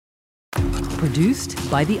Produced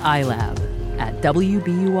by the iLab at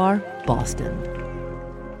WBUR Boston.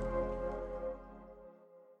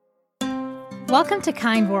 Welcome to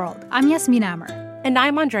Kind World. I'm Yasmin Amer. And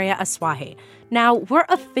I'm Andrea Asuaje. Now, we're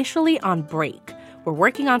officially on break. We're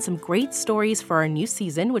working on some great stories for our new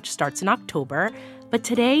season, which starts in October. But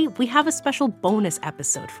today, we have a special bonus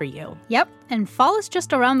episode for you. Yep, and fall is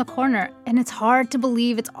just around the corner, and it's hard to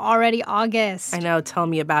believe it's already August. I know, tell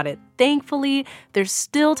me about it. Thankfully, there's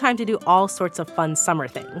still time to do all sorts of fun summer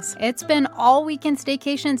things. It's been all weekend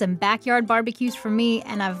staycations and backyard barbecues for me,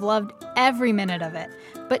 and I've loved every minute of it.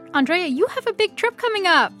 But Andrea, you have a big trip coming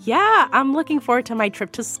up. Yeah, I'm looking forward to my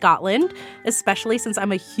trip to Scotland, especially since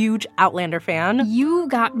I'm a huge Outlander fan. You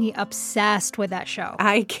got me obsessed with that show.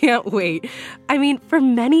 I can't wait. I mean, for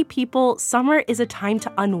many people, summer is a time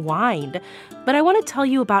to unwind. But I want to tell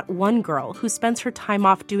you about one girl who spends her time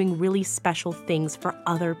off doing really special things for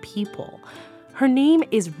other people. Her name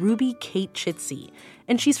is Ruby Kate Chitsey,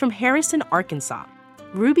 and she's from Harrison, Arkansas.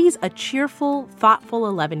 Ruby's a cheerful, thoughtful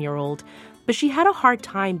 11-year-old, but she had a hard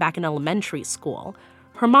time back in elementary school.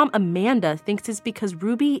 Her mom, Amanda, thinks it's because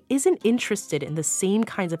Ruby isn't interested in the same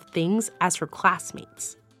kinds of things as her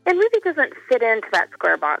classmates. And Ruby doesn't fit into that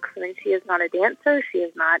square box. I mean, she is not a dancer. She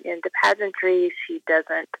is not into pageantry. She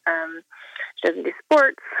doesn't do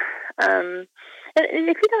sports. And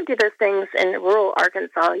if you don't do those things in rural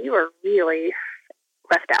Arkansas, you are really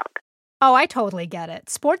left out. Oh, I totally get it.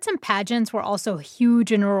 Sports and pageants were also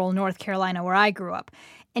huge in rural North Carolina where I grew up.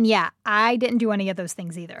 And yeah, I didn't do any of those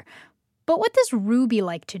things either. But what does Ruby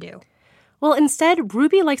like to do? Well, instead,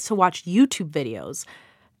 Ruby likes to watch YouTube videos.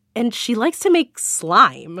 And she likes to make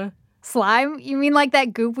slime. Slime? You mean like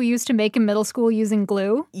that goop we used to make in middle school using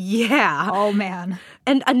glue? Yeah. Oh, man.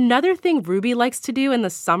 And another thing Ruby likes to do in the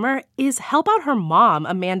summer is help out her mom,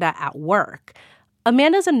 Amanda, at work.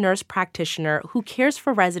 Amanda's a nurse practitioner who cares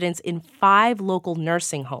for residents in 5 local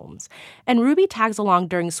nursing homes. And Ruby tags along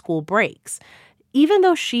during school breaks. Even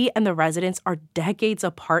though she and the residents are decades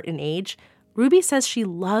apart in age, Ruby says she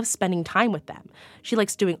loves spending time with them. She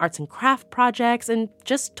likes doing arts and craft projects and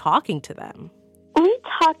just talking to them. We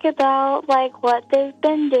talk about, what they've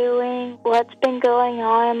been doing, what's been going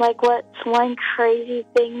on, what's one crazy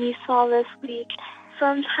thing you saw this week.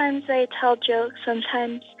 Sometimes they tell jokes,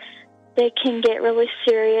 sometimes they can get really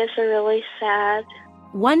serious or really sad.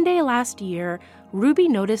 One day last year, Ruby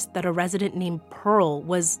noticed that a resident named Pearl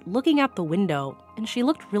was looking out the window, and she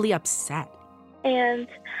looked really upset. And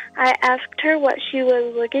I asked her what she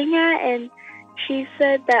was looking at, and she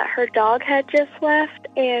said that her dog had just left,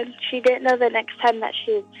 and she didn't know the next time that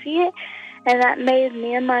she would see it, and that made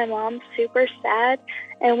me and my mom super sad,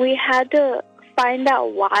 and we had to find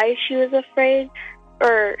out why she was afraid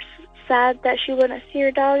or sad that she wouldn't see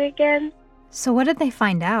her dog again. So what did they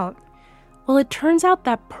find out? Well, it turns out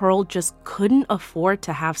that Pearl just couldn't afford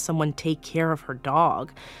to have someone take care of her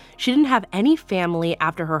dog. She didn't have any family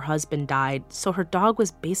after her husband died, so her dog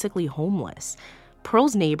was basically homeless.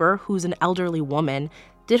 Pearl's neighbor, who's an elderly woman,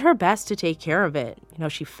 did her best to take care of it.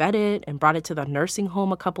 She fed it and brought it to the nursing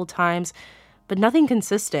home a couple times, but nothing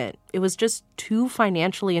consistent. It was just too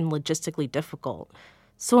financially and logistically difficult.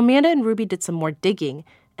 So Amanda and Ruby did some more digging,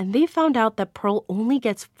 and they found out that Pearl only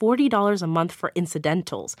gets $40 a month for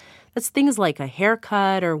incidentals. That's things like a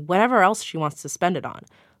haircut or whatever else she wants to spend it on.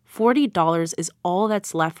 $40 is all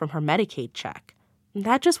that's left from her Medicaid check. And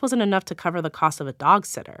that just wasn't enough to cover the cost of a dog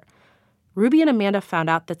sitter. Ruby and Amanda found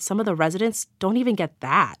out that some of the residents don't even get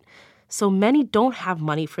that. So many don't have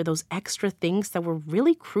money for those extra things that were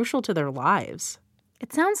really crucial to their lives.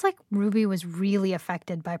 It sounds like Ruby was really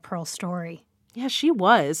affected by Pearl's story. Yeah, she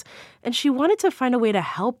was. And she wanted to find a way to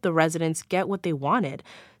help the residents get what they wanted.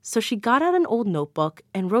 So she got out an old notebook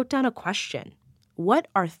and wrote down a question. What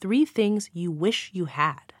are 3 things you wish you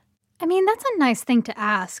had? I mean, that's a nice thing to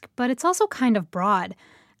ask, but it's also kind of broad.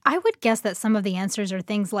 I would guess that some of the answers are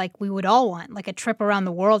things like we would all want, like a trip around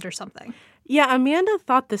the world or something. Yeah, Amanda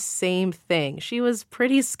thought the same thing. She was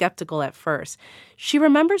pretty skeptical at first. She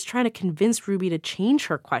remembers trying to convince Ruby to change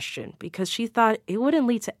her question because she thought it wouldn't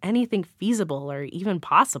lead to anything feasible or even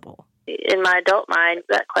possible. In my adult mind,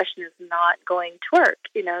 that question is not going to work.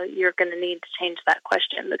 You're going to need to change that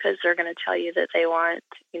question because they're going to tell you that they want,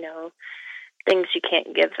 things you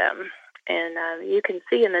can't give them. And you can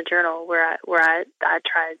see in the journal where I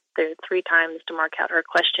tried there 3 times to mark out her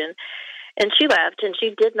question. And she left, and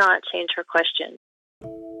she did not change her question.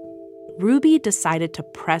 Ruby decided to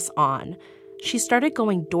press on. She started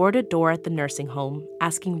going door to door at the nursing home,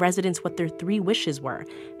 asking residents what their 3 wishes were,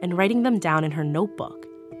 and writing them down in her notebook.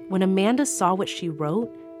 When Amanda saw what she wrote,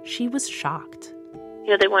 she was shocked.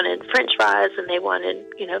 They wanted French fries and they wanted,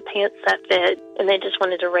 pants that fit, and they just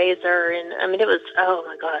wanted a razor. And I mean, it was, oh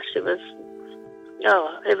my gosh, it was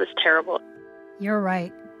terrible. You're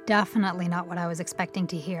right. Definitely not what I was expecting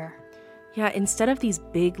to hear. Yeah, instead of these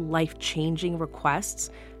big life-changing requests,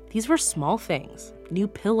 these were small things. New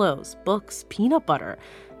pillows, books, peanut butter,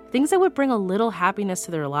 things that would bring a little happiness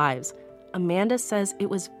to their lives. Amanda says it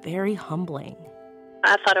was very humbling.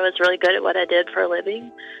 I thought I was really good at what I did for a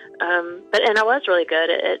living. And I was really good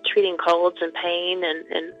at treating colds and pain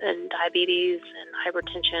and diabetes and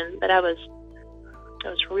hypertension. But I was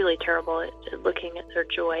really terrible at looking at their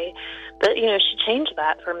joy. But, she changed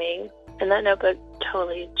that for me. And that notebook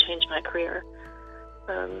totally changed my career.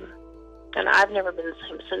 And I've never been the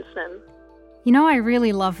same since then. I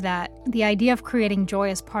really love that. The idea of creating joy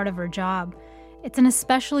as part of her job. It's an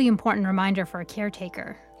especially important reminder for a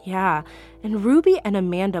caretaker. Yeah, and Ruby and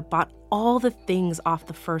Amanda bought all the things off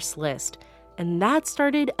the first list. And that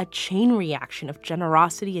started a chain reaction of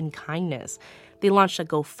generosity and kindness. They launched a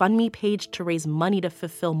GoFundMe page to raise money to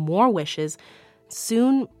fulfill more wishes.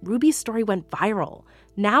 Soon, Ruby's story went viral.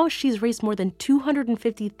 Now she's raised more than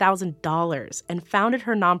 $250,000 and founded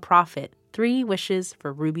her nonprofit, 3 Wishes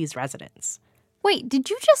for Ruby's Residents. Wait, did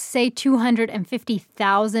you just say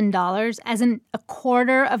 $250,000 as in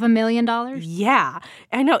 $250,000? Yeah,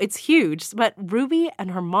 I know, it's huge. But Ruby and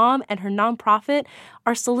her mom and her nonprofit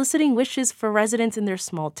are soliciting wishes for residents in their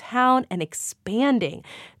small town and expanding.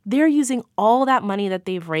 They're using all that money that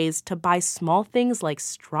they've raised to buy small things like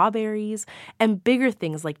strawberries and bigger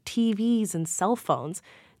things like TVs and cell phones.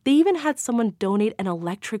 They even had someone donate an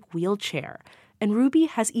electric wheelchair. And Ruby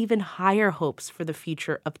has even higher hopes for the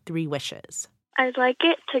future of 3 Wishes. I'd like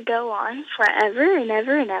it to go on forever and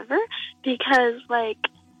ever and ever because,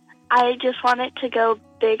 I just want it to go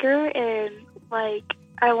bigger and, I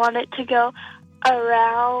want it to go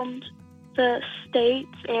around the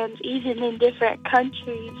states and even in different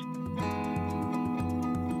countries.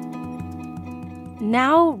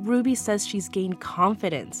 Now, Ruby says she's gained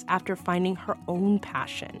confidence after finding her own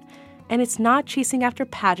passion. And it's not chasing after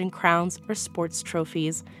pageant crowns or sports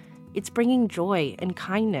trophies. It's bringing joy and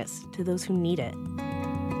kindness to those who need it.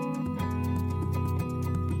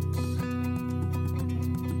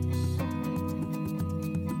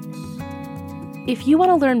 If you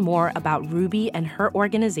want to learn more about Ruby and her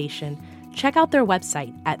organization, check out their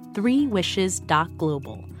website at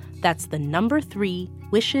 3wishes.global. That's the number 3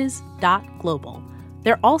 wishes.global.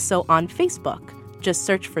 They're also on Facebook. Just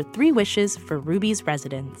search for 3 Wishes for Ruby's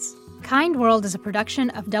Residents. Kind World is a production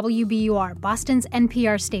of WBUR, Boston's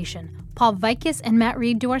NPR station. Paul Vikis and Matt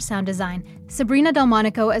Reed do our sound design. Sabrina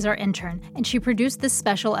Delmonico is our intern, and she produced this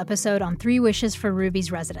special episode on 3 Wishes for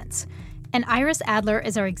Ruby's Residents. And Iris Adler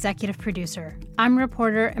is our executive producer. I'm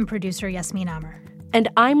reporter and producer Yasmin Amer. And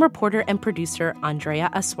I'm reporter and producer Andrea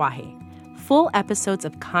Asuaje. Full episodes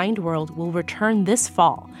of Kind World will return this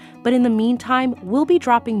fall, but in the meantime, we'll be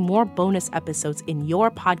dropping more bonus episodes in your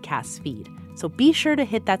podcast feed. So be sure to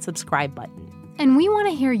hit that subscribe button. And we want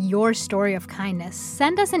to hear your story of kindness.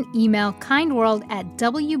 Send us an email,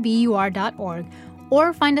 kindworld@wbur.org,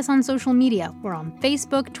 or find us on social media. We're on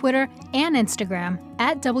Facebook, Twitter, and Instagram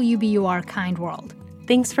 @WBUR Kind World.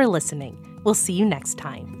 Thanks for listening. We'll see you next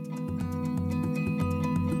time.